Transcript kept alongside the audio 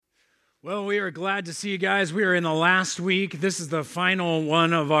Well, we are glad to see you guys. We are in the last week. This is the final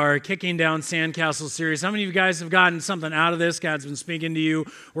one of our Kicking Down Sandcastle series. How many of you guys have gotten something out of this? God's been speaking to you,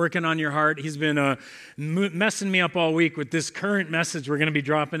 working on your heart. He's been messing me up all week with this current message we're going to be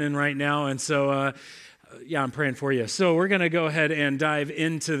dropping in right now. And so, I'm praying for you. So we're going to go ahead and dive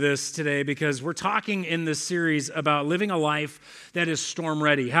into this today because we're talking in this series about living a life that is storm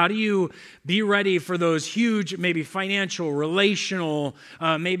ready. How do you be ready for those huge, maybe financial, relational,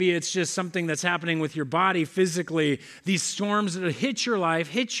 maybe it's just something that's happening with your body physically, these storms that hit your life,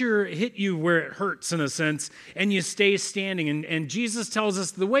 hit you where it hurts in a sense, and you stay standing. And Jesus tells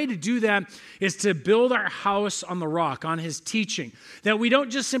us the way to do that is to build our house on the rock, on his teaching, that we don't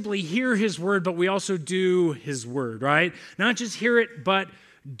just simply hear his word, but we also do his word, right? Not just hear it, but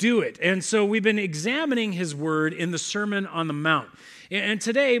do it. And so we've been examining his word in the Sermon on the Mount. And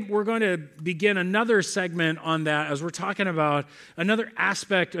today we're going to begin another segment on that as we're talking about another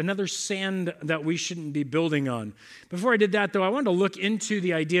aspect, another sand that we shouldn't be building on. Before I did that, though, I wanted to look into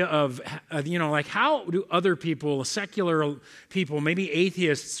the idea of, how do other people, secular people, maybe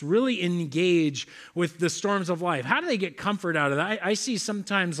atheists, really engage with the storms of life? How do they get comfort out of that? I see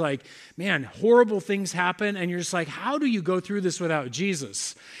sometimes horrible things happen, and you're just like, how do you go through this without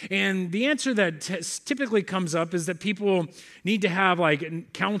Jesus? And the answer that typically comes up is that people need to have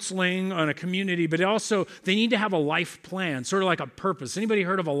counseling on a community, but also they need to have a life plan, sort of like a purpose. Anybody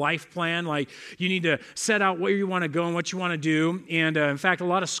heard of a life plan? Like you need to set out where you want to go and what you want to do. And in fact, a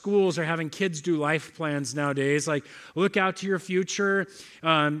lot of schools are having kids do life plans nowadays. Like look out to your future.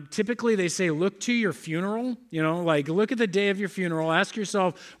 Typically they say, look to your funeral, look at the day of your funeral. Ask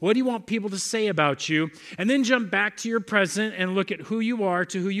yourself, what do you want people to say about you? And then jump back to your present and look at who you are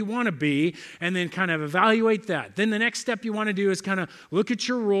to who you want to be, and then kind of evaluate that. Then the next step you want to do is kind of look at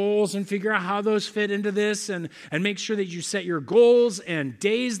your roles and figure out how those fit into this, and make sure that you set your goals and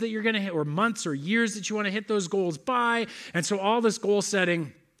days that you're going to hit, or months or years that you want to hit those goals by. And so all this goal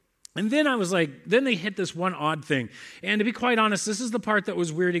setting. And then then they hit this one odd thing. And to be quite honest, this is the part that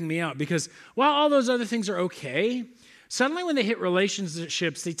was weirding me out, because while all those other things are okay, suddenly when they hit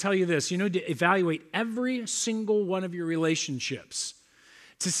relationships, they tell you this, to evaluate every single one of your relationships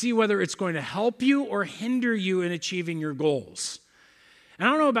to see whether it's going to help you or hinder you in achieving your goals. And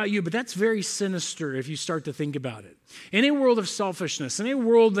I don't know about you, but that's very sinister if you start to think about it. In a world of selfishness, in a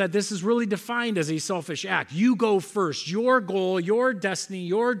world that this is really defined as a selfish act, you go first. Your goal, your destiny,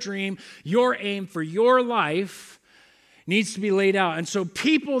 your dream, your aim for your life needs to be laid out. And so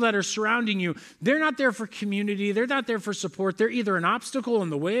people that are surrounding you, they're not there for community. They're not there for support. They're either an obstacle in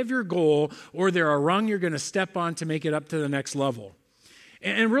the way of your goal, or they're a rung you're going to step on to make it up to the next level.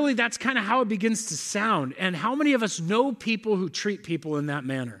 And really, that's kind of how it begins to sound. And how many of us know people who treat people in that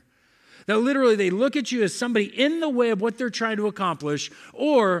manner? That literally they look at you as somebody in the way of what they're trying to accomplish,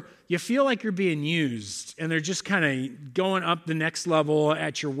 or you feel like you're being used and they're just kind of going up the next level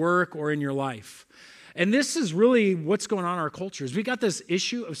at your work or in your life. And this is really what's going on in our cultures. We got this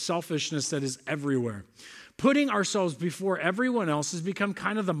issue of selfishness that is everywhere. Putting ourselves before everyone else has become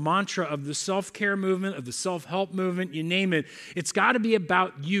kind of the mantra of the self-care movement, of the self-help movement, you name it. It's got to be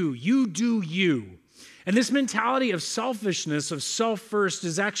about you. You do you. And this mentality of selfishness, of self-first,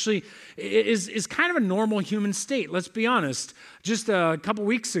 is actually is kind of a normal human state. Let's be honest. Just a couple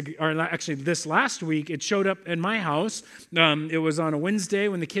weeks ago, or actually this last week, it showed up in my house. It was on a Wednesday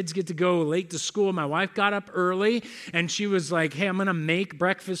when the kids get to go late to school. My wife got up early, and she was like, hey, I'm going to make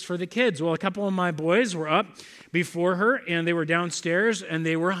breakfast for the kids. Well, a couple of my boys were up before her, and they were downstairs, and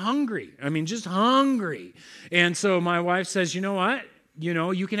they were hungry. I mean, just hungry. And so my wife says, you know what?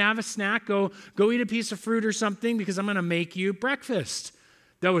 You can have a snack, go eat a piece of fruit or something, because I'm going to make you breakfast.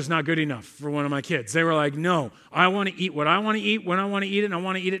 That was not good enough for one of my kids. They were like, no, I want to eat what I want to eat when I want to eat it, and I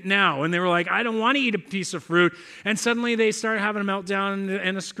want to eat it now. And they were like, I don't want to eat a piece of fruit. And suddenly they started having a meltdown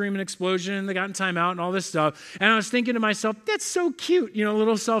and a screaming explosion, and they got in timeout and all this stuff. And I was thinking to myself, that's so cute, a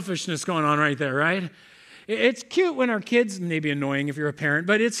little selfishness going on right there, right? It's cute when our kids, maybe annoying if you're a parent,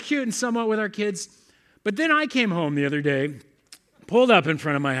 but it's cute and somewhat with our kids. But then I came home the other day, pulled up in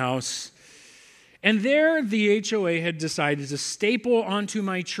front of my house, and there the HOA had decided to staple onto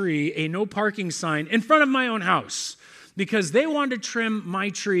my tree a no parking sign in front of my own house, because they wanted to trim my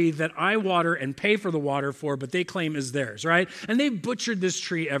tree that I water and pay for the water for, but they claim is theirs, right? And they've butchered this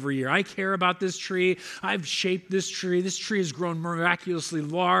tree every year. I care about this tree. I've shaped this tree. This tree has grown miraculously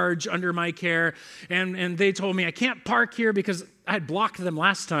large under my care, and they told me I can't park here because I had blocked them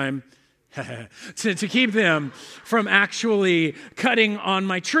last time to keep them from actually cutting on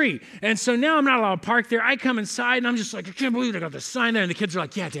my tree. And so now I'm not allowed to park there. I come inside and I'm just like, I can't believe they got the sign there. And the kids are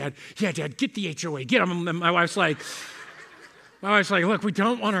like, yeah, Dad, get the HOA, get them. And my wife's like, My wife's like, look, we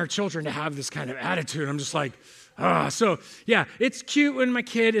don't want our children to have this kind of attitude. I'm just like, So yeah, it's cute when my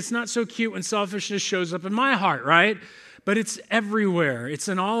kid, it's not so cute when selfishness shows up in my heart, right? But it's everywhere. It's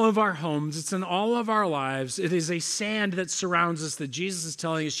in all of our homes. It's in all of our lives. It is a sand that surrounds us that Jesus is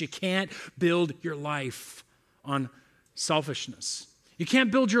telling us you can't build your life on selfishness. You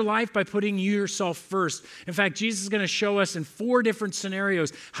can't build your life by putting yourself first. In fact, Jesus is going to show us in 4 different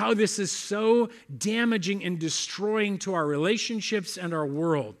scenarios how this is so damaging and destroying to our relationships and our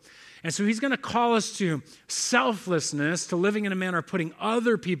world. And so he's going to call us to selflessness, to living in a manner of putting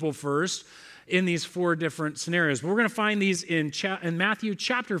other people first in these 4 different scenarios. But we're going to find these in Matthew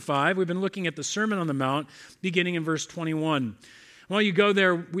chapter 5. We've been looking at the Sermon on the Mount, beginning in verse 21. While you go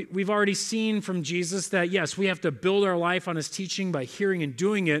there, we've already seen from Jesus that, yes, we have to build our life on his teaching by hearing and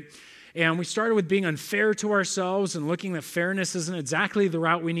doing it. And we started with being unfair to ourselves and looking that fairness isn't exactly the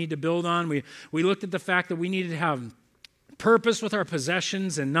route we need to build on. We looked at the fact that we needed to have purpose with our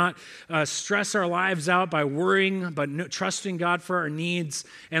possessions and not stress our lives out by worrying, but trusting God for our needs.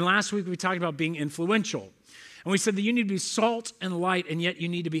 And last week we talked about being influential. And we said that you need to be salt and light, and yet you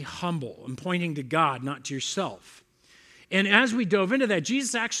need to be humble and pointing to God, not to yourself. And as we dove into that,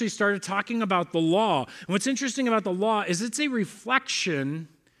 Jesus actually started talking about the law. And what's interesting about the law is it's a reflection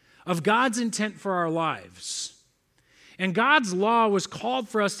of God's intent for our lives. And God's law was called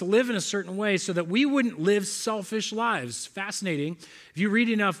for us to live in a certain way so that we wouldn't live selfish lives. Fascinating. If you read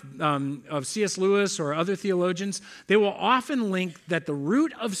enough of C.S. Lewis or other theologians, they will often link that the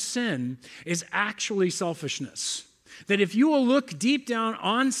root of sin is actually selfishness. That if you will look deep down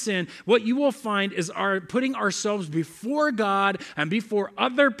on sin, what you will find is our putting ourselves before God and before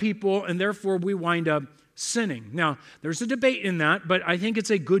other people, and therefore we wind up sinning. Now, there's a debate in that, but I think it's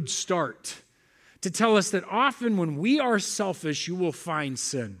a good start to tell us that often when we are selfish, you will find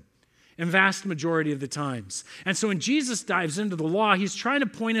sin in vast majority of the times. And so when Jesus dives into the law, he's trying to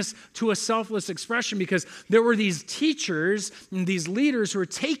point us to a selfless expression because there were these teachers and these leaders who were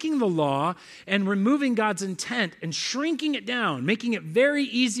taking the law and removing God's intent and shrinking it down, making it very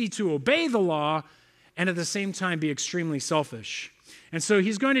easy to obey the law and at the same time be extremely selfish. And so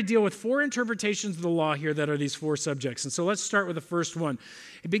he's going to deal with 4 interpretations of the law here that are these 4 subjects. And so let's start with the first one.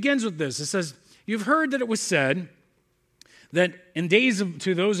 It begins with this. It says, "You've heard that it was said that in days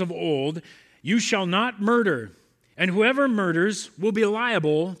to those of old, you shall not murder, and whoever murders will be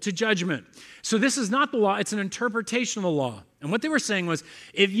liable to judgment." So this is not the law, it's an interpretation of the law. And what they were saying was,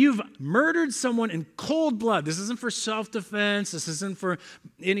 if you've murdered someone in cold blood, this isn't for self-defense, this isn't for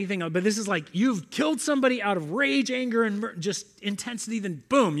anything else, but this is like you've killed somebody out of rage, anger, and just intensity, then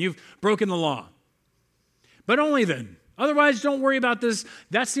boom, you've broken the law. But only then. Otherwise, don't worry about this.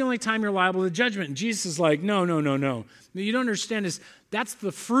 That's the only time you're liable to judgment. And Jesus is like, no. What you don't understand is that's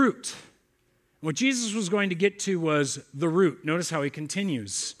the fruit. What Jesus was going to get to was the root. Notice how he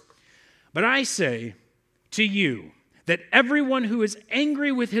continues. "But I say to you that everyone who is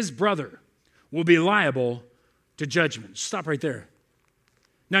angry with his brother will be liable to judgment." Stop right there.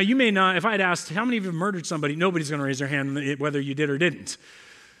 Now, you may not, if I'd asked, how many of you have murdered somebody, nobody's going to raise their hand whether you did or didn't.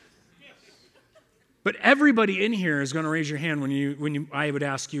 But everybody in here is going to raise your hand when I would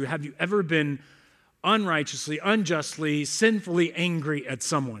ask you, have you ever been unrighteously, unjustly, sinfully angry at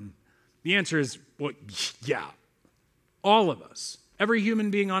someone? The answer is, well, yeah. All of us. Every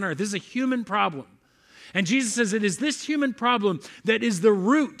human being on earth. This is a human problem. And Jesus says it is this human problem that is the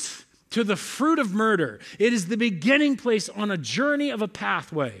root to the fruit of murder. It is the beginning place on a journey of a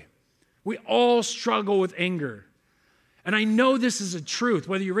pathway. We all struggle with anger. And I know this is a truth,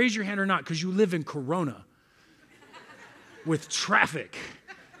 whether you raise your hand or not, because you live in Corona with traffic,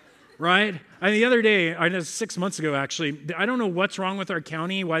 right? The other day, I know 6 months ago actually, I don't know what's wrong with our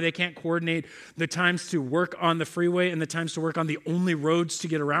county, why they can't coordinate the times to work on the freeway and the times to work on the only roads to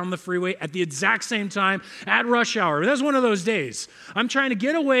get around the freeway at the exact same time at rush hour. That's one of those days. I'm trying to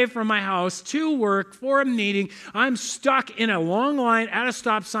get away from my house to work for a meeting. I'm stuck in a long line at a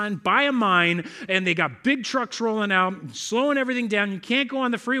stop sign by a mine, and they got big trucks rolling out, slowing everything down. You can't go on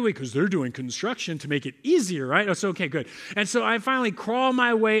the freeway because they're doing construction to make it easier, right? Oh, so okay, good. And so I finally crawl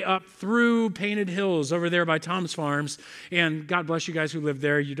my way up through Painted Hills over there by Tom's Farms, and God bless you guys who live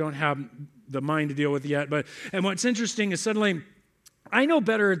there. You don't have the mind to deal with yet, and what's interesting is suddenly I know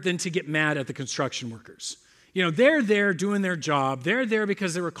better than to get mad at the construction workers. You know, they're there doing their job. They're there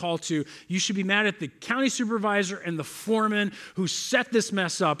because they were called to. You should be mad at the county supervisor and the foreman who set this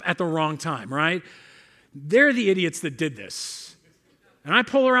mess up at the wrong time, right? They're the idiots that did this. And I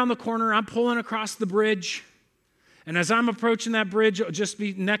pull around the corner. I'm pulling across the bridge. And as I'm approaching that bridge, just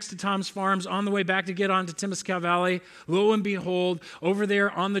be next to Tom's Farms, on the way back to get onto Temescal Valley, lo and behold, over there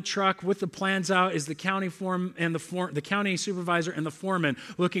on the truck with the plans out is the county the county supervisor and the foreman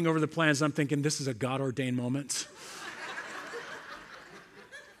looking over the plans. I'm thinking, this is a God-ordained moment.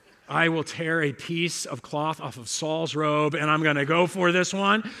 I will tear a piece of cloth off of Saul's robe, and I'm going to go for this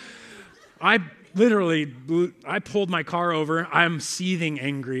one. I pulled my car over. I'm seething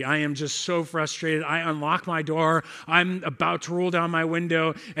angry. I am just so frustrated. I unlock my door. I'm about to roll down my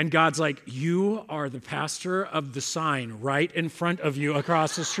window, and God's like, you are the pastor of the sign right in front of you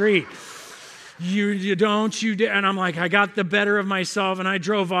across the street. You don't. And I'm like, I got the better of myself, and I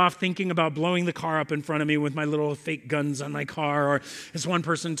drove off thinking about blowing the car up in front of me with my little fake guns on my car. Or as one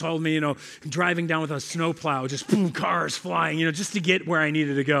person told me, driving down with a snowplow, just boom, cars flying, just to get where I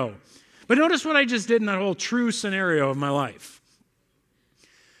needed to go. But notice what I just did in that whole true scenario of my life.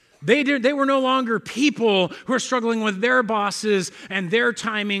 They were no longer people who are struggling with their bosses and their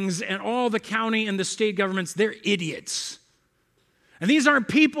timings and all the county and the state governments. They're idiots. And these aren't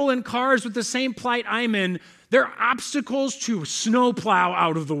people in cars with the same plight I'm in. They're obstacles to snowplow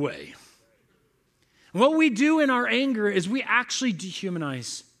out of the way. And what we do in our anger is we actually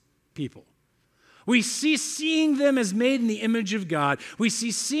dehumanize people. We see seeing them as made in the image of God. We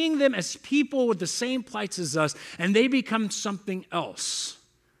see seeing them as people with the same plights as us, and they become something else.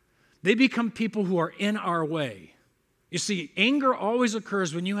 They become people who are in our way. You see, anger always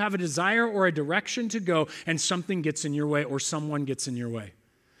occurs when you have a desire or a direction to go and something gets in your way or someone gets in your way.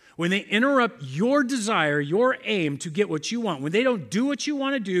 When they interrupt your desire, your aim to get what you want, when they don't do what you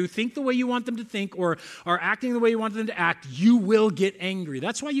want to do, think the way you want them to think, or are acting the way you want them to act, you will get angry.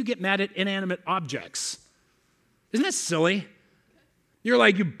 That's why you get mad at inanimate objects. Isn't that silly?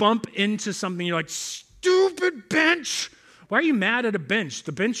 You bump into something, you're like, stupid bench. Why are you mad at a bench?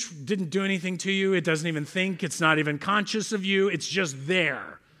 The bench didn't do anything to you. It doesn't even think. It's not even conscious of you. It's just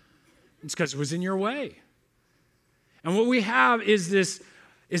there. It's because it was in your way. And what we have is this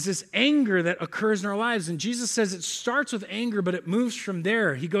anger that occurs in our lives. And Jesus says it starts with anger, but it moves from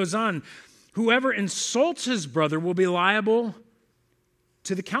there. He goes on, whoever insults his brother will be liable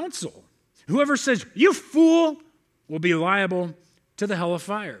to the council. Whoever says, you fool, will be liable to the hell of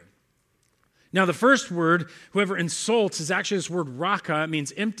fire. Now, the first word, whoever insults, is actually this word raka. It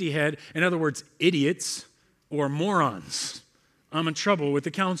means empty head. In other words, idiots or morons. I'm in trouble with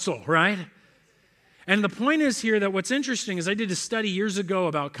the council, right? And the point is here that what's interesting is I did a study years ago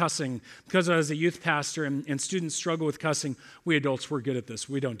about cussing because I was a youth pastor and students struggle with cussing. We adults, we're good at this.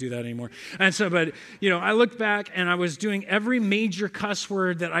 We don't do that anymore. And so, I looked back and I was doing every major cuss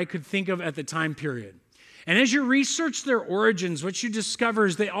word that I could think of at the time period. And as you research their origins, what you discover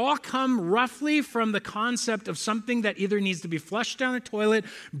is they all come roughly from the concept of something that either needs to be flushed down a toilet,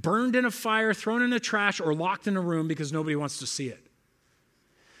 burned in a fire, thrown in the trash, or locked in a room because nobody wants to see it.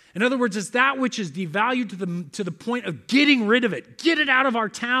 In other words, it's that which is devalued to the point of getting rid of it. Get it out of our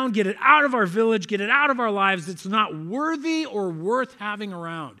town, get it out of our village, get it out of our lives. It's not worthy or worth having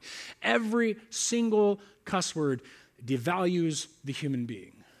around. Every single cuss word devalues the human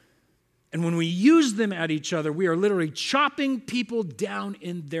being. And when we use them at each other, we are literally chopping people down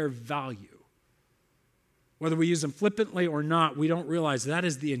in their value. Whether we use them flippantly or not, we don't realize that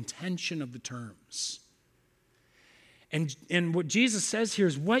is the intention of the terms. And what Jesus says here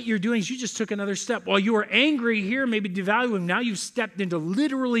is what you're doing is you just took another step. While you were angry here, maybe devaluing, now you've stepped into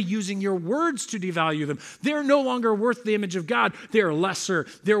literally using your words to devalue them. They're no longer worth the image of God. They're lesser.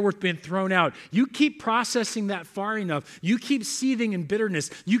 They're worth being thrown out. You keep processing that far enough. You keep seething in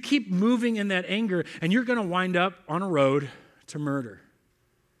bitterness. You keep moving in that anger, and you're going to wind up on a road to murder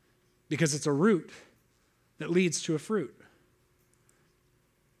because it's a root that leads to a fruit.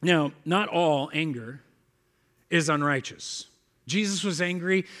 Now, not all anger is unrighteous. Jesus was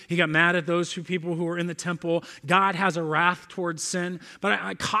angry. He got mad at those people who were in the temple. God has a wrath towards sin. But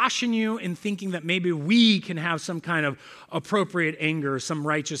I caution you in thinking that maybe we can have some kind of appropriate anger, some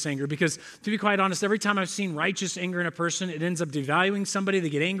righteous anger. Because to be quite honest, every time I've seen righteous anger in a person, it ends up devaluing somebody. They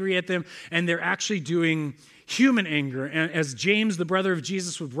get angry at them, and they're actually doing human anger. And as James, the brother of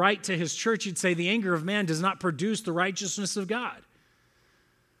Jesus, would write to his church, he'd say, the anger of man does not produce the righteousness of God.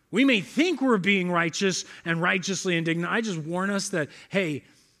 We may think we're being righteous and righteously indignant. I just warn us that, hey,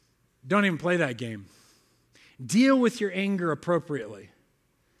 don't even play that game. Deal with your anger appropriately.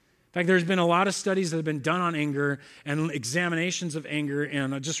 In fact, there's been a lot of studies that have been done on anger and examinations of anger,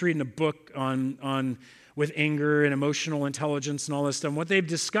 and I'm just reading a book on with anger and emotional intelligence and all this stuff. And what they've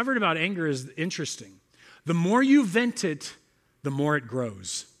discovered about anger is interesting. The more you vent it, the more it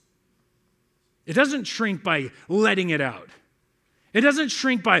grows. It doesn't shrink by letting it out. It doesn't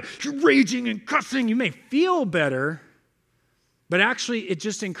shrink by raging and cussing. You may feel better, but actually it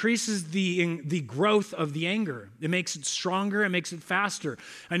just increases the growth of the anger. It makes it stronger. It makes it faster.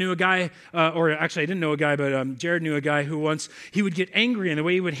 I knew a guy, or actually I didn't know a guy, but Jared knew a guy who once, he would get angry, and the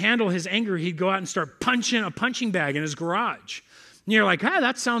way he would handle his anger, he'd go out and start punching a punching bag in his garage. And you're like,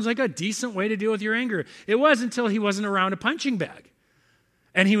 that sounds like a decent way to deal with your anger. It was until he wasn't around a punching bag.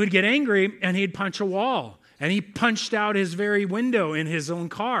 And he would get angry, and he'd punch a wall. And he punched out his very window in his own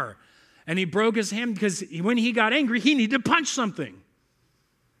car. And he broke his hand because when he got angry, he needed to punch something.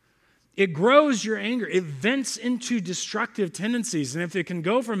 It grows your anger. It vents into destructive tendencies. And if it can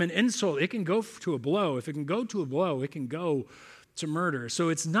go from an insult, it can go to a blow. If it can go to a blow, it can go to murder. So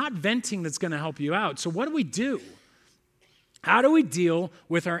it's not venting that's going to help you out. So what do we do? How do we deal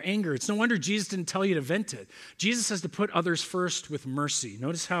with our anger? It's no wonder Jesus didn't tell you to vent it. Jesus says to put others first with mercy.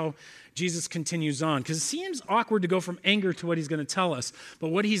 Notice how Jesus continues on, because it seems awkward to go from anger to what he's going to tell us, but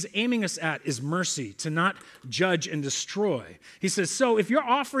what he's aiming us at is mercy, to not judge and destroy. He says, so if you're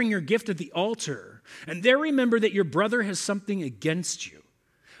offering your gift at the altar, and there remember that your brother has something against you,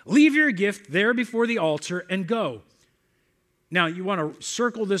 leave your gift there before the altar and go. Now, you want to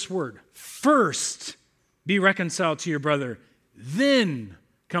circle this word. First, be reconciled to your brother. Then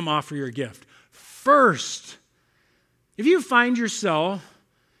come offer your gift. First, if you find yourself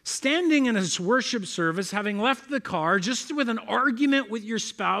standing in a worship service, having left the car, just with an argument with your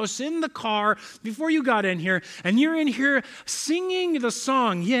spouse in the car before you got in here, and you're in here singing the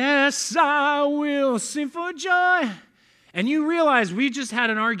song, yes, I will sing for joy, and you realize we just had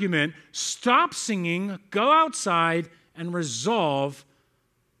an argument, stop singing, go outside, and resolve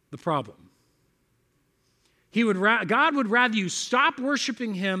the problem. God would rather you stop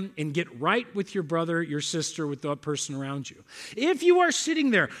worshiping him and get right with your brother, your sister, with the person around you. If you are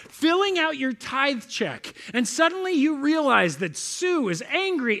sitting there filling out your tithe check and suddenly you realize that Sue is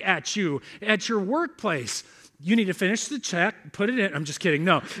angry at you at your workplace, you need to finish the check, put it in. I'm just kidding.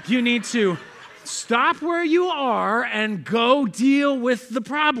 No, you need to stop where you are and go deal with the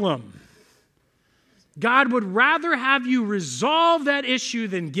problem. God would rather have you resolve that issue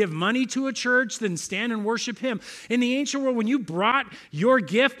than give money to a church, than stand and worship him. In the ancient world, when you brought your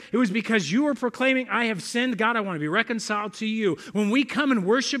gift, it was because you were proclaiming, I have sinned. God, I want to be reconciled to you. When we come and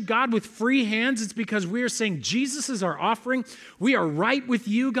worship God with free hands, it's because we are saying, Jesus is our offering. We are right with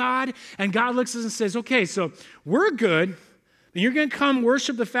you, God. And God looks at us and says, okay, so we're good. And you're going to come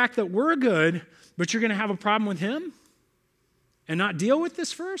worship the fact that we're good, but you're going to have a problem with him and not deal with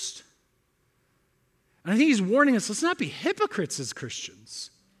this first? And I think he's warning us, let's not be hypocrites as Christians.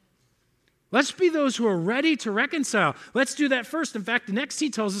 Let's be those who are ready to reconcile. Let's do that first. In fact, next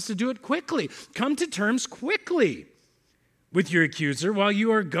he tells us to do it quickly. Come to terms quickly with your accuser while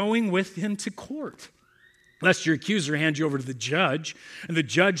you are going with him to court, lest your accuser hand you over to the judge, and the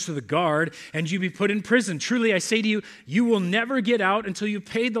judge to the guard, and you be put in prison. Truly, I say to you, you will never get out until you've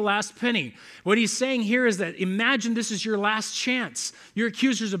paid the last penny. What he's saying here is that imagine this is your last chance. Your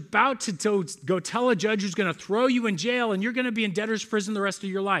accuser's about to go tell a judge who's going to throw you in jail, and you're going to be in debtor's prison the rest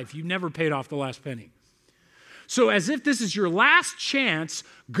of your life. You've never paid off the last penny. So as if this is your last chance,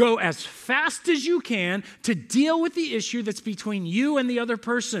 go as fast as you can to deal with the issue that's between you and the other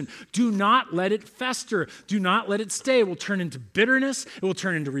person. Do not let it fester. Do not let it stay. It will turn into bitterness. It will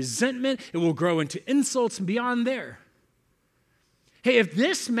turn into resentment. It will grow into insults and beyond there. Hey, if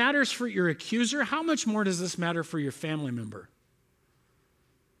this matters for your accuser, how much more does this matter for your family member?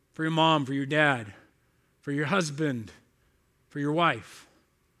 For your mom, for your dad, for your husband, for your wife,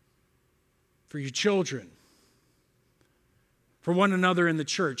 for your children, for one another in the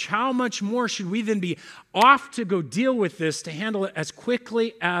church. How much more should we then be off to go deal with this, to handle it as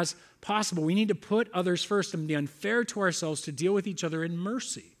quickly as possible? We need to put others first and be unfair to ourselves to deal with each other in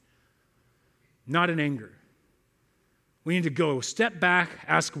mercy, not in anger. We need to go step back,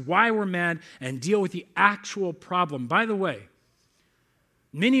 ask why we're mad, and deal with the actual problem. By the way,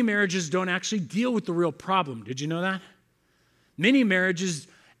 many marriages don't actually deal with the real problem. Did you know that? Many marriages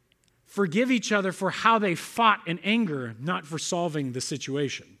forgive each other for how they fought in anger, not for solving the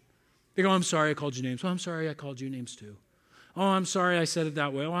situation. They go, I'm sorry I called you names. Oh, I'm sorry I called you names too. Oh, I'm sorry I said it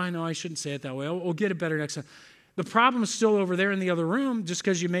that way. Oh, I know I shouldn't say it that way. Oh, we'll get it better next time. The problem is still over there in the other room. Just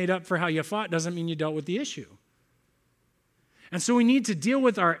because you made up for how you fought doesn't mean you dealt with the issue. And so we need to deal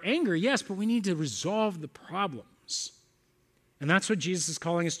with our anger, yes, but we need to resolve the problems. And that's what Jesus is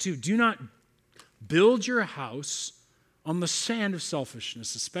calling us to. Do not build your house on the sand of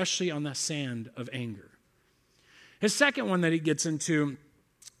selfishness, especially on the sand of anger. His second one that he gets into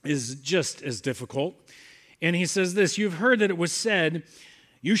is just as difficult. And he says this, you've heard that it was said,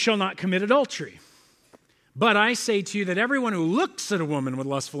 you shall not commit adultery. But I say to you that everyone who looks at a woman with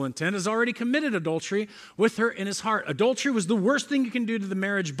lustful intent has already committed adultery with her in his heart. Adultery was the worst thing you can do to the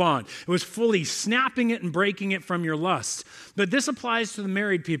marriage bond. It was fully snapping it and breaking it from your lust. But this applies to the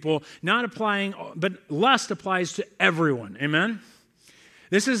married people, but lust applies to everyone. Amen?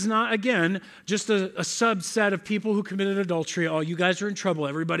 This is not, again, just a subset of people who committed adultery. Oh, you guys are in trouble.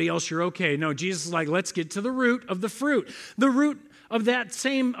 Everybody else, you're okay. No, Jesus is like, let's get to the root of the fruit. The root of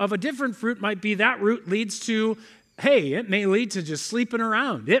a different fruit might be that root leads to, hey, it may lead to just sleeping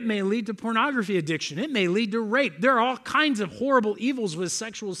around. It may lead to pornography addiction. It may lead to rape. There are all kinds of horrible evils with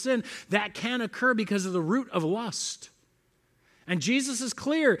sexual sin that can occur because of the root of lust. And Jesus is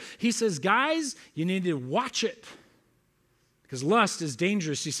clear. He says, guys, you need to watch it because lust is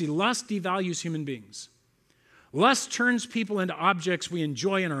dangerous. You see, lust devalues human beings. Lust turns people into objects we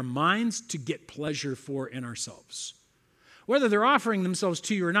enjoy in our minds to get pleasure for in ourselves. Whether they're offering themselves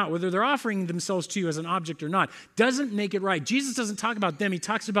to you or not, whether they're offering themselves to you as an object or not, doesn't make it right. Jesus doesn't talk about them. He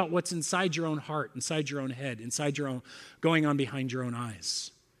talks about what's inside your own heart, inside your own head, inside your own, going on behind your own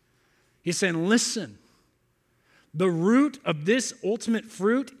eyes. He's saying, listen, the root of this ultimate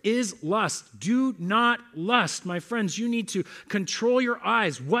fruit is lust. Do not lust. My friends, you need to control your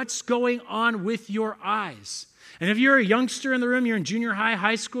eyes. What's going on with your eyes? And if you're a youngster in the room, you're in junior high,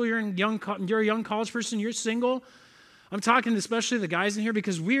 high school, you're a young college person, you're single, I'm talking especially the guys in here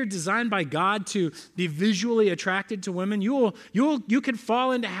because we are designed by God to be visually attracted to women. You can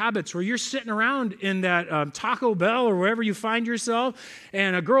fall into habits where you're sitting around in that Taco Bell or wherever you find yourself,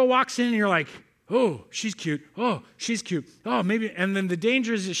 and a girl walks in and you're like, oh, she's cute. Oh, she's cute. Oh, maybe. And then the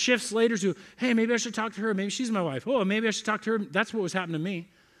danger is it shifts later to, hey, maybe I should talk to her. Maybe she's my wife. Oh, maybe I should talk to her. That's what was happening to me.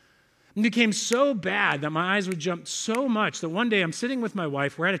 It became so bad that my eyes would jump so much that one day I'm sitting with my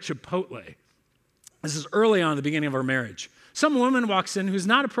wife. We're at a Chipotle. This is early on in the beginning of our marriage. Some woman walks in who's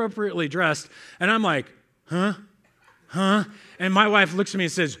not appropriately dressed, and I'm like, huh? And my wife looks at me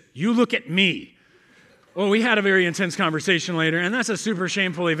and says, you look at me. Well, we had a very intense conversation later, and that's a super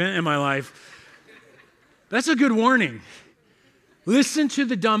shameful event in my life. That's a good warning. Listen to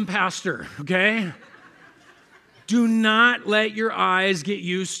the dumb pastor, okay? Do not let your eyes get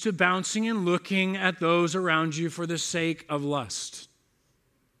used to bouncing and looking at those around you for the sake of lust.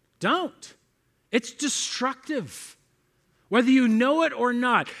 Don't. It's destructive. Whether you know it or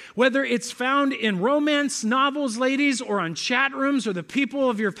not, whether it's found in romance novels, ladies, or on chat rooms or the people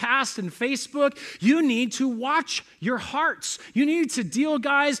of your past and Facebook, you need to watch your hearts. You need to deal,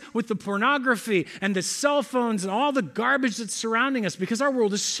 guys, with the pornography and the cell phones and all the garbage that's surrounding us because our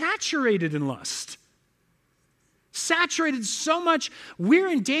world is saturated in lust. Saturated so much, we're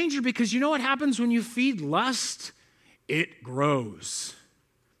in danger because you know what happens when you feed lust? It grows.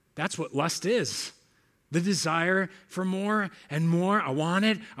 That's what lust is. The desire for more and more. I want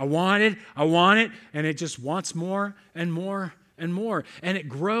it. And it just wants more and more and more. And it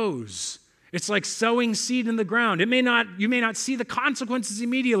grows. It's like sowing seed in the ground. You may not see the consequences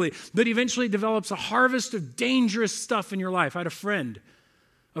immediately, but eventually it develops a harvest of dangerous stuff in your life. I had a friend,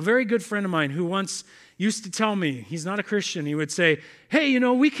 a very good friend of mine who once used to tell me, he's not a Christian, he would say, hey,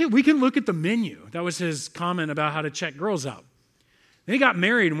 we can look at the menu. That was his comment about how to check girls out. Then he got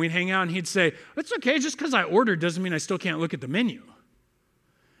married and we'd hang out and he'd say, it's okay, just because I ordered doesn't mean I still can't look at the menu.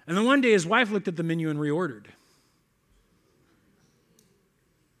 And then one day his wife looked at the menu and reordered.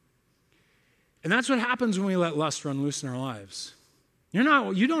 And that's what happens when we let lust run loose in our lives. You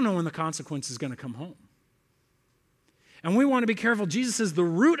don't know when the consequence is going to come home. And we want to be careful. Jesus says the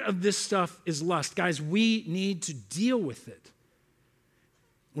root of this stuff is lust. Guys, we need to deal with it.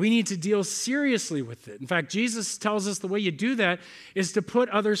 We need to deal seriously with it. In fact, Jesus tells us the way you do that is to put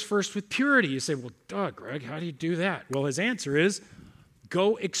others first with purity. You say, well, duh, Greg, how do you do that? Well, his answer is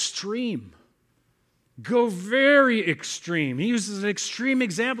go extreme. Go very extreme. He uses an extreme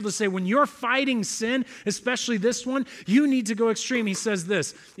example to say when you're fighting sin, especially this one, you need to go extreme. He says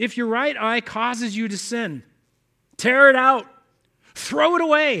this, if your right eye causes you to sin, tear it out, throw it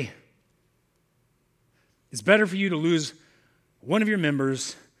away. It's better for you to lose one of your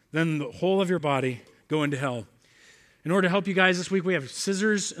members than the whole of your body go into hell. In order to help you guys this week, we have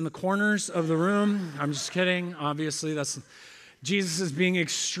scissors in the corners of the room. I'm just kidding. Obviously, Jesus is being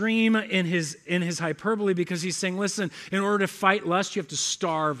extreme in his hyperbole because he's saying, listen, in order to fight lust, you have to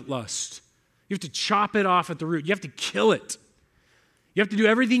starve lust. You have to chop it off at the root. You have to kill it. You have to do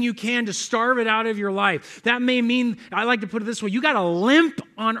everything you can to starve it out of your life. That may mean, I like to put it this way, you got to limp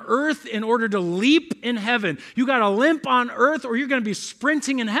on earth in order to leap in heaven. You got to limp on earth or you're going to be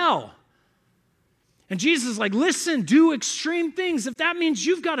sprinting in hell. And Jesus is like, listen, do extreme things. If that means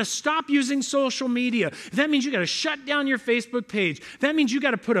you've got to stop using social media, if that means you've got to shut down your Facebook page, if that means you've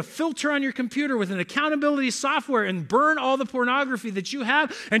got to put a filter on your computer with an accountability software and burn all the pornography that you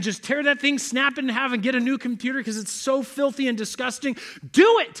have and just tear that thing, snap it in half and get a new computer because it's so filthy and disgusting,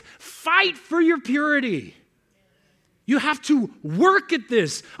 do it. Fight for your purity. You have to work at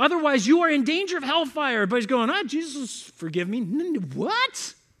this. Otherwise, you are in danger of hellfire. Everybody's going, Jesus, forgive me.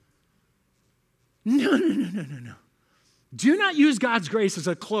 What? No. Do not use God's grace as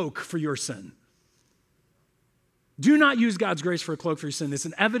a cloak for your sin. Do not use God's grace for a cloak for your sin. It's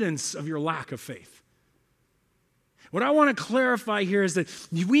an evidence of your lack of faith. What I want to clarify here is that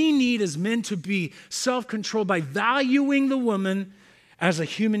we need as men to be self-controlled by valuing the woman as a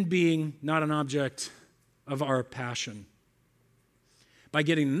human being, not an object of our passion. By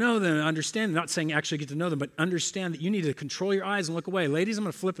getting to know them and understand, not saying actually get to know them, but understand that you need to control your eyes and look away. Ladies, I'm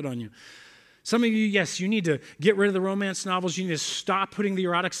going to flip it on you. Some of you, yes, you need to get rid of the romance novels. You need to stop putting the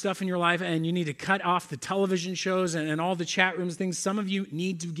erotic stuff in your life, and you need to cut off the television shows and all the chat rooms things. Some of you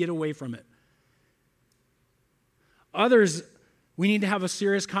need to get away from it. Others, we need to have a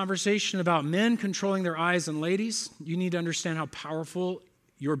serious conversation about men controlling their eyes, and ladies, you need to understand how powerful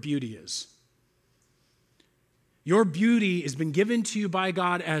your beauty is. Your beauty has been given to you by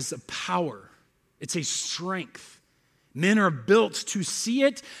God as a power. It's a strength. Men are built to see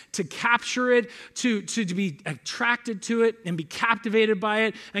it, to capture it, to be attracted to it and be captivated by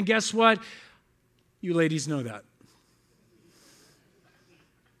it. And guess what? You ladies know that.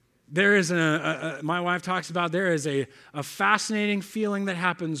 There is my wife talks about, there is a fascinating feeling that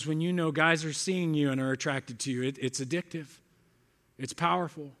happens when you know guys are seeing you and are attracted to you. It's addictive. It's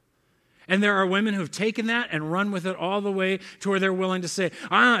powerful. And there are women who have taken that and run with it all the way to where they're willing to say,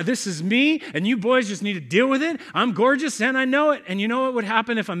 this is me, and you boys just need to deal with it. I'm gorgeous, and I know it. And you know what would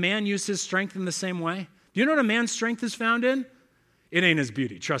happen if a man used his strength in the same way? Do you know what a man's strength is found in? It ain't his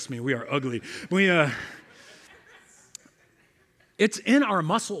beauty. Trust me, we are ugly. It's in our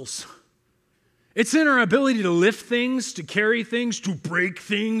muscles. It's in our ability to lift things, to carry things, to break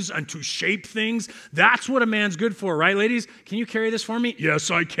things, and to shape things. That's what a man's good for, right, ladies? Can you carry this for me?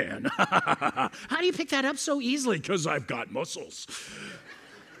 Yes, I can. How do you pick that up so easily? Because I've got muscles.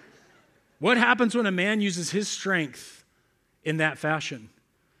 What happens when a man uses his strength in that fashion?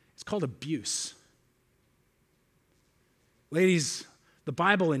 It's called abuse. Ladies, the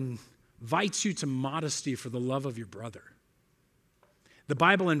Bible invites you to modesty for the love of your brother. The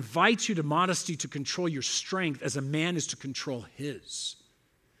Bible invites you to modesty to control your strength as a man is to control his.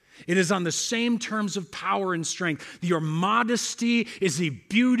 It is on the same terms of power and strength. Your modesty is a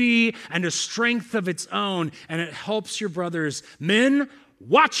beauty and a strength of its own, and it helps your brothers. Men,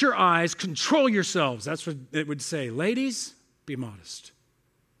 watch your eyes, control yourselves. That's what it would say. Ladies, be modest.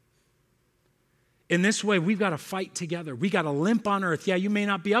 In this way, we've got to fight together. We got to limp on earth. Yeah, you may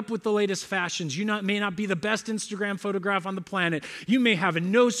not be up with the latest fashions. You may not be the best Instagram photograph on the planet. You may have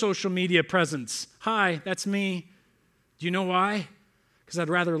no social media presence. Hi, that's me. Do you know why? Because I'd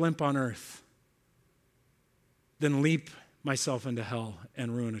rather limp on earth than leap myself into hell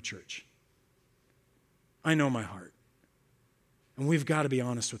and ruin a church. I know my heart. And we've got to be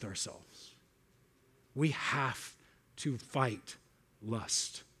honest with ourselves. We have to fight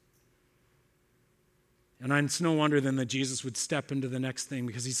lust. And it's no wonder then that Jesus would step into the next thing,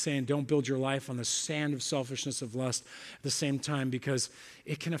 because he's saying don't build your life on the sand of selfishness of lust at the same time, because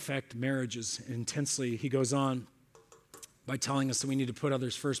it can affect marriages intensely. He goes on by telling us that we need to put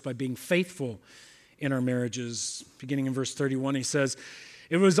others first by being faithful in our marriages. Beginning in verse 31, he says,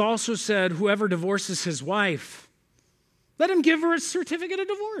 it was also said, whoever divorces his wife, let him give her a certificate of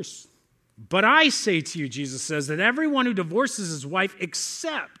divorce. But I say to you, Jesus says, that everyone who divorces his wife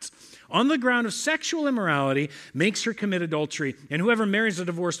except on the ground of sexual immorality makes her commit adultery, and whoever marries a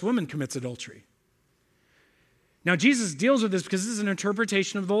divorced woman commits adultery. Now, Jesus deals with this because this is an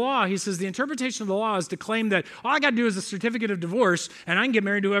interpretation of the law. He says the interpretation of the law is to claim that all I got to do is a certificate of divorce, and I can get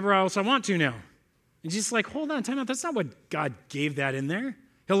married to whoever else I want to now. And Jesus is like, hold on, time out. That's not what God gave that in there.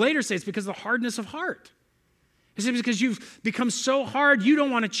 He'll later say it's because of the hardness of heart. He says because you've become so hard, you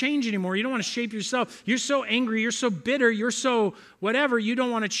don't want to change anymore. You don't want to shape yourself. You're so angry. You're so bitter. You're so whatever. You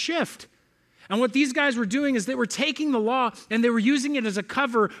don't want to shift. And what these guys were doing is they were taking the law and they were using it as a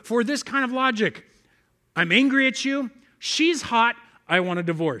cover for this kind of logic. I'm angry at you. She's hot. I want a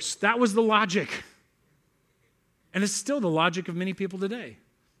divorce. That was the logic. And it's still the logic of many people today.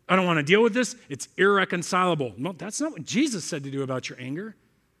 I don't want to deal with this. It's irreconcilable. No, that's not what Jesus said to do about your anger.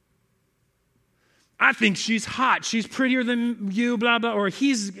 I think she's hot. She's prettier than you, blah, blah. Or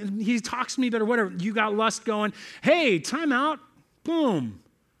he talks to me better, whatever. You got lust going. Hey, time out. Boom.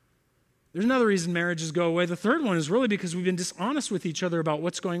 There's another reason marriages go away. The third one is really because we've been dishonest with each other about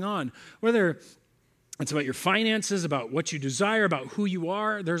what's going on. Whether it's about your finances, about what you desire, about who you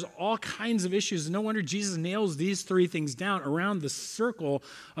are. There's all kinds of issues. No wonder Jesus nails these three things down around the circle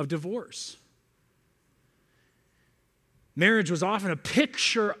of divorce. Marriage was often a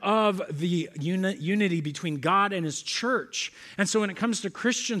picture of the unity between God and his church. And so when it comes to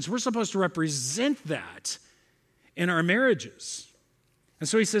Christians, we're supposed to represent that in our marriages. And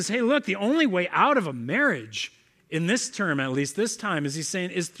so he says, hey, look, the only way out of a marriage, in this term, at least this time, as he's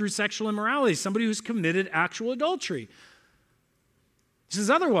saying, is through sexual immorality, somebody who's committed actual adultery. He says,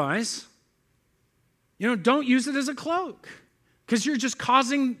 otherwise, don't use it as a cloak because you're just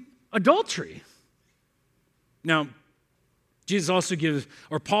causing adultery. Now, Jesus also gives,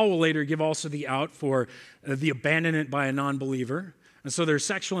 or Paul will later give also the out for the abandonment by a non-believer. And so there's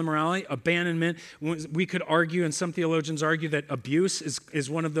sexual immorality, abandonment. We could argue, and some theologians argue, that abuse is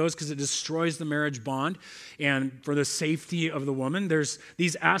one of those because it destroys the marriage bond and for the safety of the woman. There's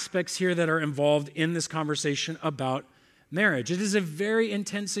these aspects here that are involved in this conversation about marriage. It is a very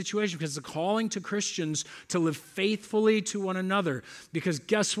intense situation because it's a calling to Christians to live faithfully to one another. Because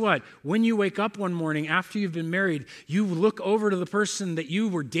guess what? When you wake up one morning after you've been married, you look over to the person that you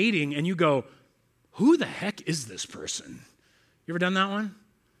were dating and you go, who the heck is this person? You ever done that one?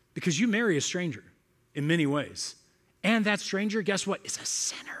 Because you marry a stranger in many ways. And that stranger, guess what? Is a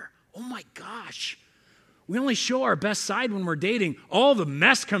sinner. Oh my gosh. We only show our best side when we're dating. All the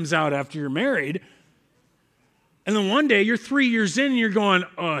mess comes out after you're married. And then one day you're 3 years in and you're going,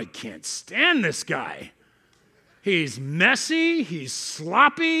 oh, I can't stand this guy. He's messy, he's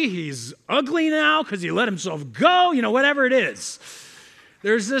sloppy, he's ugly now because he let himself go, whatever it is.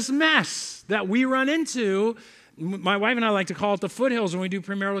 There's this mess that we run into. My wife and I like to call it the foothills when we do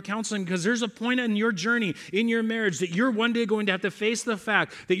premarital counseling because there's a point in your journey, in your marriage, that you're one day going to have to face the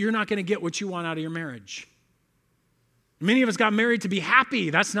fact that you're not going to get what you want out of your marriage. Many of us got married to be happy.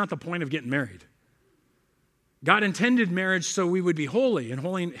 That's not the point of getting married. God intended marriage so we would be holy,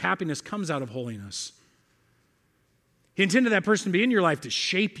 and happiness comes out of holiness. He intended that person to be in your life to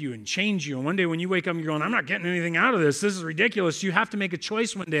shape you and change you. And one day when you wake up and you're going, I'm not getting anything out of this. This is ridiculous. You have to make a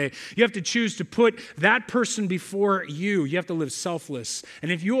choice one day. You have to choose to put that person before you. You have to live selfless.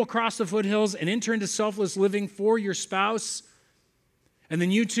 And if you will cross the foothills and enter into selfless living for your spouse, and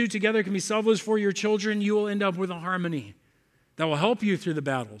then you two together can be selfless for your children, you will end up with a harmony that will help you through the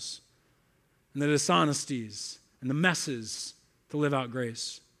battles and the dishonesties and the messes to live out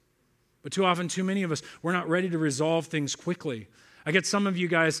grace. But too often, too many of us, we're not ready to resolve things quickly. I get some of you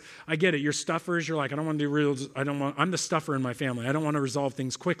guys, I get it. You're stuffers. You're like, I'm the stuffer in my family. I don't want to resolve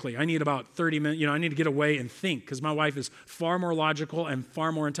things quickly. I need about 30 minutes. I need to get away and think because my wife is far more logical and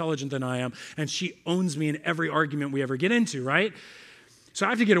far more intelligent than I am. And she owns me in every argument we ever get into, right? So I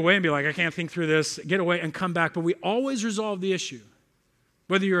have to get away and be like, I can't think through this, get away and come back. But we always resolve the issue.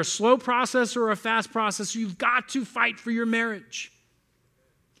 Whether you're a slow processor or a fast processor, you've got to fight for your marriage.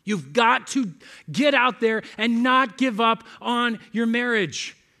 You've got to get out there and not give up on your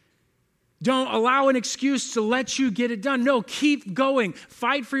marriage. Don't allow an excuse to let you get it done. No, keep going.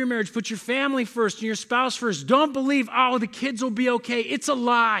 Fight for your marriage. Put your family first and your spouse first. Don't believe, the kids will be okay. It's a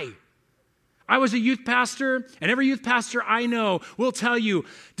lie. I was a youth pastor, and every youth pastor I know will tell you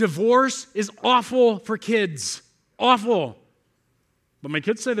divorce is awful for kids. Awful. But my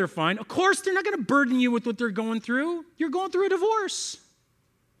kids say they're fine. Of course, they're not going to burden you with what they're going through. You're going through a divorce.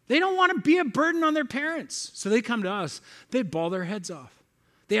 They don't want to be a burden on their parents. So they come to us. They bawl their heads off.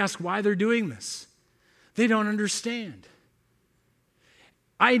 They ask why they're doing this. They don't understand.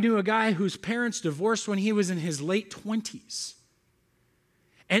 I knew a guy whose parents divorced when he was in his late 20s.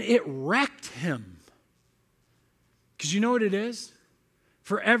 And it wrecked him. Because you know what it is?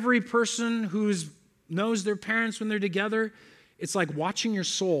 For every person who knows their parents when they're together, it's like watching your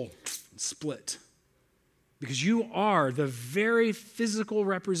soul split. Because you are the very physical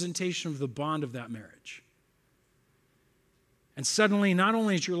representation of the bond of that marriage. And suddenly, not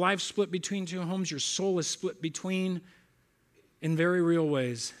only is your life split between two homes, your soul is split between, in very real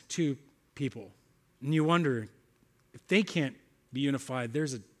ways, two people. And you wonder, if they can't be unified,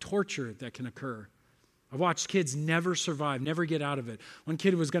 there's a torture that can occur. I've watched kids never survive, never get out of it. One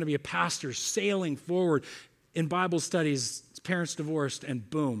kid was going to be a pastor, sailing forward in Bible studies, his parents divorced, and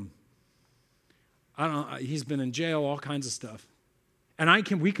boom. He's been in jail, all kinds of stuff. And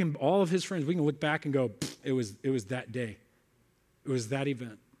all of his friends, we can look back and go, it was that day. It was that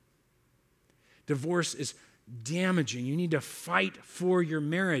event. Divorce is damaging. You need to fight for your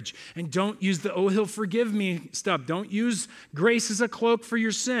marriage. And don't use the, he'll forgive me stuff. Don't use grace as a cloak for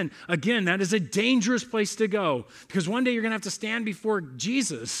your sin. Again, that is a dangerous place to go. Because one day you're going to have to stand before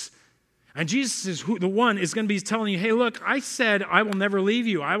Jesus. And Jesus is the one is going to be telling you, hey, look, I said I will never leave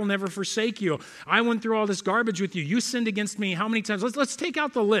you. I will never forsake you. I went through all this garbage with you. You sinned against me how many times? Let's take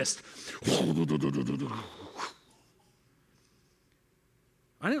out the list.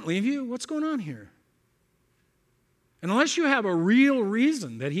 I didn't leave you. What's going on here? And unless you have a real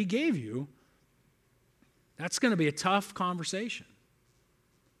reason that he gave you, that's going to be a tough conversation.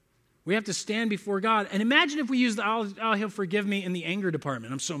 We have to stand before God. And imagine if we used he'll forgive me in the anger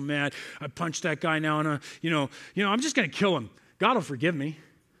department. I'm so mad. I punched that guy now, and I'm just going to kill him. God will forgive me.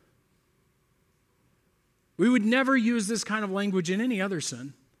 We would never use this kind of language in any other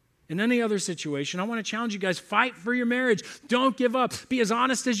sin, in any other situation. I want to challenge you guys, fight for your marriage. Don't give up. Be as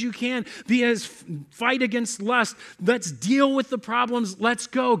honest as you can. Fight against lust. Let's deal with the problems. Let's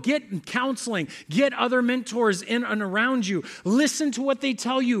go. Get counseling. Get other mentors in and around you. Listen to what they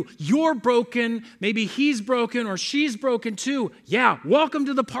tell you. You're broken. Maybe he's broken or she's broken too. Yeah, welcome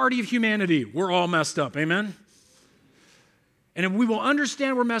to the party of humanity. We're all messed up. Amen? And if we will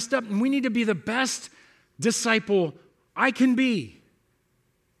understand we're messed up, and we need to be the best disciple I can be,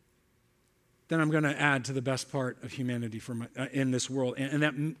 then I'm going to add to the best part of humanity in this world. And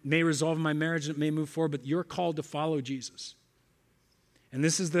that may resolve my marriage, and it may move forward, but you're called to follow Jesus. And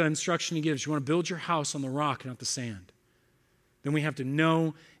this is the instruction he gives. You want to build your house on the rock, not the sand. Then we have to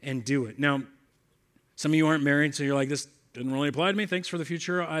know and do it. Now, some of you aren't married, so you're like, this didn't really apply to me. Thanks for the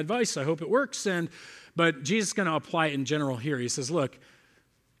future advice. I hope it works. But Jesus is going to apply it in general here. He says, look,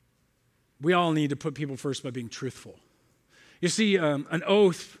 we all need to put people first by being truthful. You see, an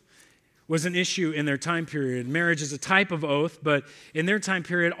oath was an issue in their time period. Marriage is a type of oath, but in their time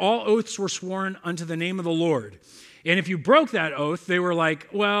period, all oaths were sworn unto the name of the Lord. And if you broke that oath, they were like,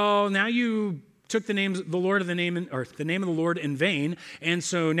 well, now you took the name of the Lord in vain, and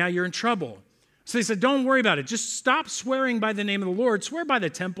so now you're in trouble. So they said, don't worry about it. Just stop swearing by the name of the Lord. Swear by the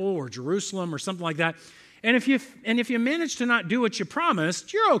temple or Jerusalem or something like that. And if you manage to not do what you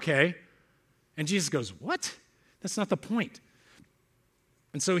promised, you're okay. And Jesus goes, what? That's not the point.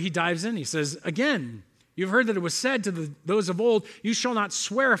 And so he dives in. He says, again, you've heard that it was said to those of old, you shall not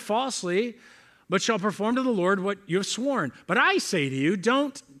swear falsely, but shall perform to the Lord what you have sworn. But I say to you,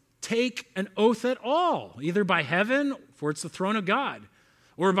 don't take an oath at all, either by heaven, for it's the throne of God,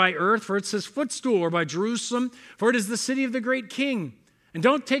 or by earth, for it's his footstool, or by Jerusalem, for it is the city of the great king. And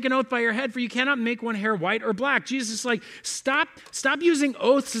don't take an oath by your head, for you cannot make one hair white or black. Jesus is like, stop using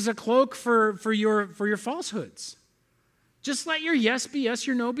oaths as a cloak for your falsehoods. Just let your yes be yes,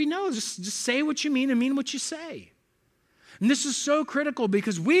 your no be no. Just say what you mean and mean what you say. And this is so critical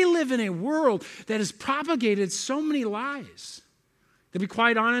because we live in a world that has propagated so many lies. To be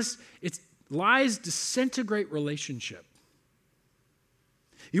quite honest, lies disintegrate relationship.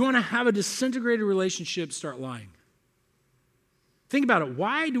 You want to have a disintegrated relationship, start lying. Think about it.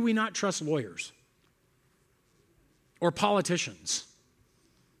 Why do we not trust lawyers or politicians?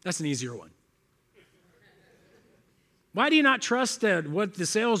 That's an easier one. Why do you not trust that what the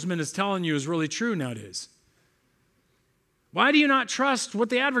salesman is telling you is really true nowadays? Why do you not trust what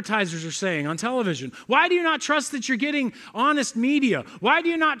the advertisers are saying on television? Why do you not trust that you're getting honest media? Why do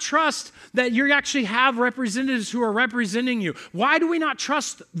you not trust that you actually have representatives who are representing you? Why do we not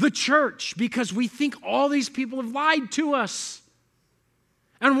trust the church? Because we think all these people have lied to us.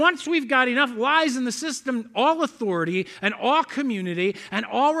 And once we've got enough lies in the system, all authority and all community and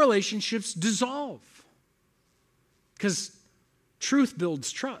all relationships dissolve. Because truth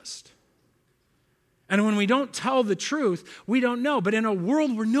builds trust. And when we don't tell the truth, we don't know. But in a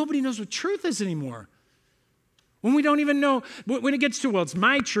world where nobody knows what truth is anymore, when we don't even know, when it gets to, well, it's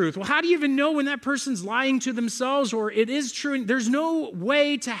my truth. Well, how do you even know when that person's lying to themselves or it is true? There's no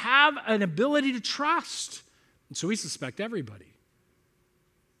way to have an ability to trust. And so we suspect everybody.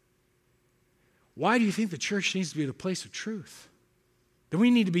 Why do you think the church needs to be the place of truth? That we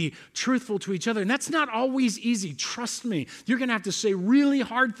need to be truthful to each other. And that's not always easy. Trust me. You're going to have to say really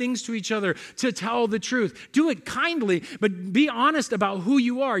hard things to each other to tell the truth. Do it kindly, but be honest about who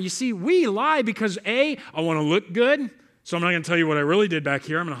you are. You see, we lie because A, I want to look good, so I'm not going to tell you what I really did back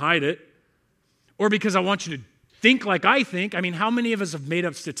here. I'm going to hide it. Or because I want you to think like I think. I mean, how many of us have made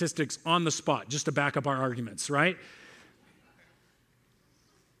up statistics on the spot just to back up our arguments, right?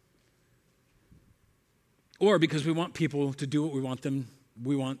 Or because we want people to do what we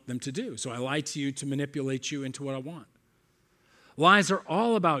want them to do. So I lie to you to manipulate you into what I want. Lies are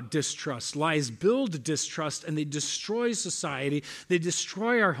all about distrust. Lies build distrust and they destroy society. They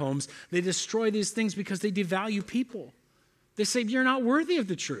destroy our homes. They destroy these things because they devalue people. They say, you're not worthy of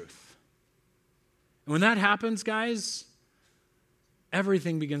the truth. And when that happens, guys,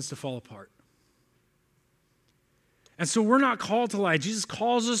 everything begins to fall apart. And so we're not called to lie. Jesus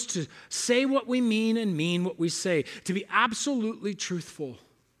calls us to say what we mean and mean what we say, to be absolutely truthful.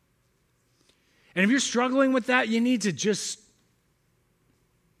 And if you're struggling with that, you need to just,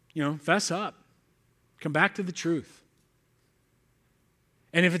 fess up. Come back to the truth.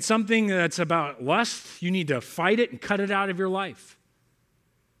 And if it's something that's about lust, you need to fight it and cut it out of your life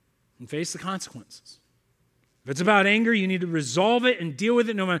and face the consequences. If it's about anger, you need to resolve it and deal with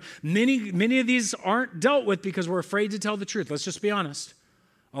it. No matter, many of these aren't dealt with because we're afraid to tell the truth. Let's just be honest.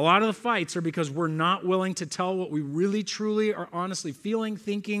 A lot of the fights are because we're not willing to tell what we really, truly are honestly feeling,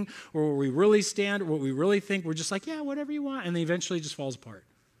 thinking, or where we really stand, or what we really think. We're just like, yeah, whatever you want, and then eventually it just falls apart.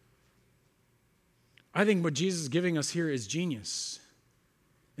 I think what Jesus is giving us here is genius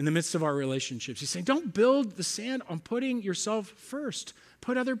in the midst of our relationships. He's saying, don't build the sand on putting yourself first.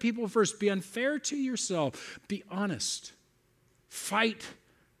 Put other people first. Be unfair to yourself. Be honest. Fight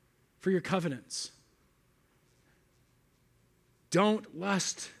for your covenants. Don't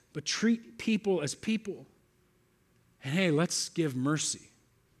lust, but treat people as people. And hey, let's give mercy.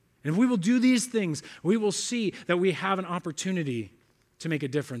 And if we will do these things, we will see that we have an opportunity to make a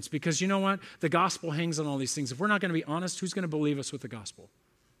difference. Because you know what? The gospel hangs on all these things. If we're not going to be honest, who's going to believe us with the gospel?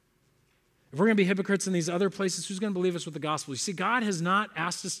 If we're going to be hypocrites in these other places, who's going to believe us with the gospel? You see, God has not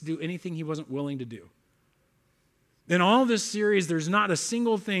asked us to do anything he wasn't willing to do. In all this series, there's not a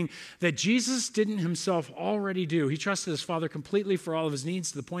single thing that Jesus didn't himself already do. He trusted his Father completely for all of his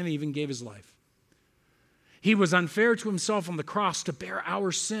needs to the point that he even gave his life. He was unfair to himself on the cross to bear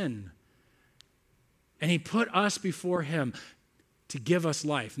our sin. And he put us before him to give us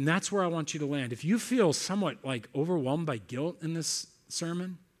life. And that's where I want you to land. If you feel somewhat like overwhelmed by guilt in this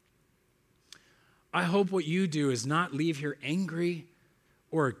sermon, I hope what you do is not leave here angry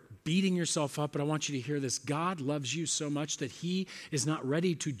or beating yourself up, but I want you to hear this. God loves you so much that he is not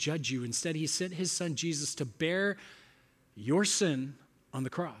ready to judge you. Instead, he sent his son Jesus to bear your sin on the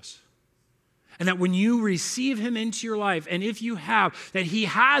cross. And that when you receive him into your life, and if you have, that he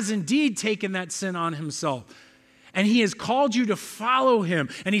has indeed taken that sin on himself. And he has called you to follow him,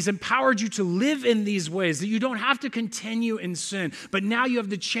 and he's empowered you to live in these ways, that you don't have to continue in sin, but now you have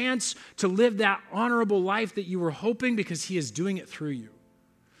the chance to live that honorable life that you were hoping because he is doing it through you.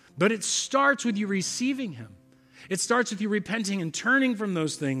 But it starts with you receiving him. It starts with you repenting and turning from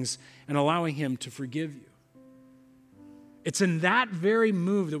those things and allowing him to forgive you. It's in that very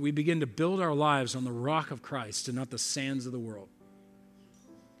move that we begin to build our lives on the rock of Christ and not the sands of the world.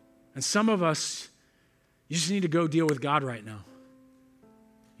 And some of us, you just need to go deal with God right now.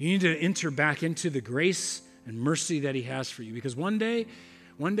 You need to enter back into the grace and mercy that he has for you. Because one day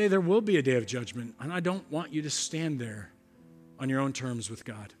there will be a day of judgment, and I don't want you to stand there on your own terms with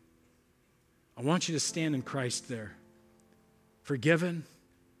God. I want you to stand in Christ there, forgiven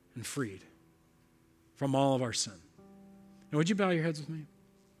and freed from all of our sin. Now, would you bow your heads with me?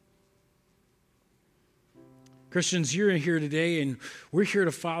 Christians, you're here today, and we're here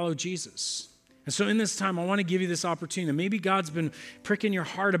to follow Jesus. And so in this time, I want to give you this opportunity. Maybe God's been pricking your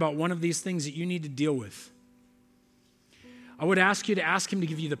heart about one of these things that you need to deal with. I would ask you to ask him to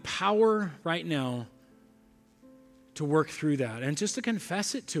give you the power right now to work through that and just to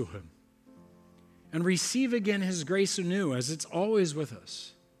confess it to him and receive again his grace anew, as it's always with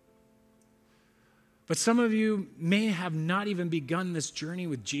us. But some of you may have not even begun this journey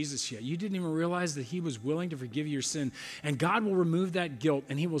with Jesus yet. You didn't even realize that he was willing to forgive your sin. And God will remove that guilt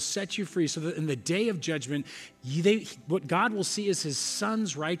and he will set you free so that in the day of judgment, what God will see is his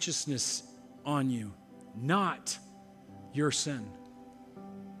son's righteousness on you, not your sin.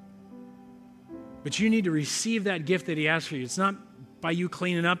 But you need to receive that gift that he has for you. It's not by you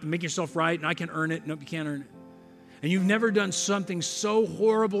cleaning up and making yourself right and I can earn it. Nope, you can't earn it. And you've never done something so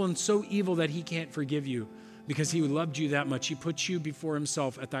horrible and so evil that he can't forgive you because he loved you that much. He put you before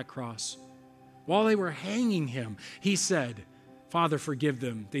himself at that cross. While they were hanging him, he said, Father, forgive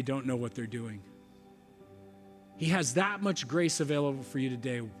them. They don't know what they're doing. He has that much grace available for you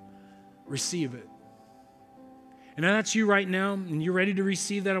today. Receive it. And if that's you right now and you're ready to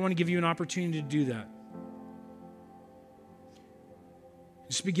receive that, I want to give you an opportunity to do that.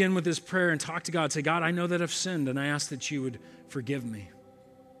 Just begin with this prayer and talk to God. Say, God, I know that I've sinned, and I ask that you would forgive me.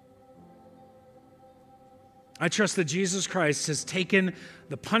 I trust that Jesus Christ has taken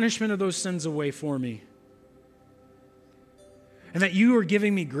the punishment of those sins away for me, and that you are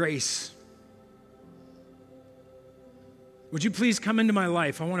giving me grace. Would you please come into my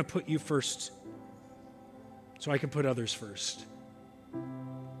life? I want to put you first so I can put others first.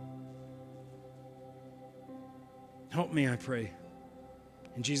 Help me, I pray.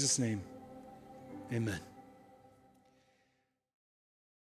 In Jesus' name, amen.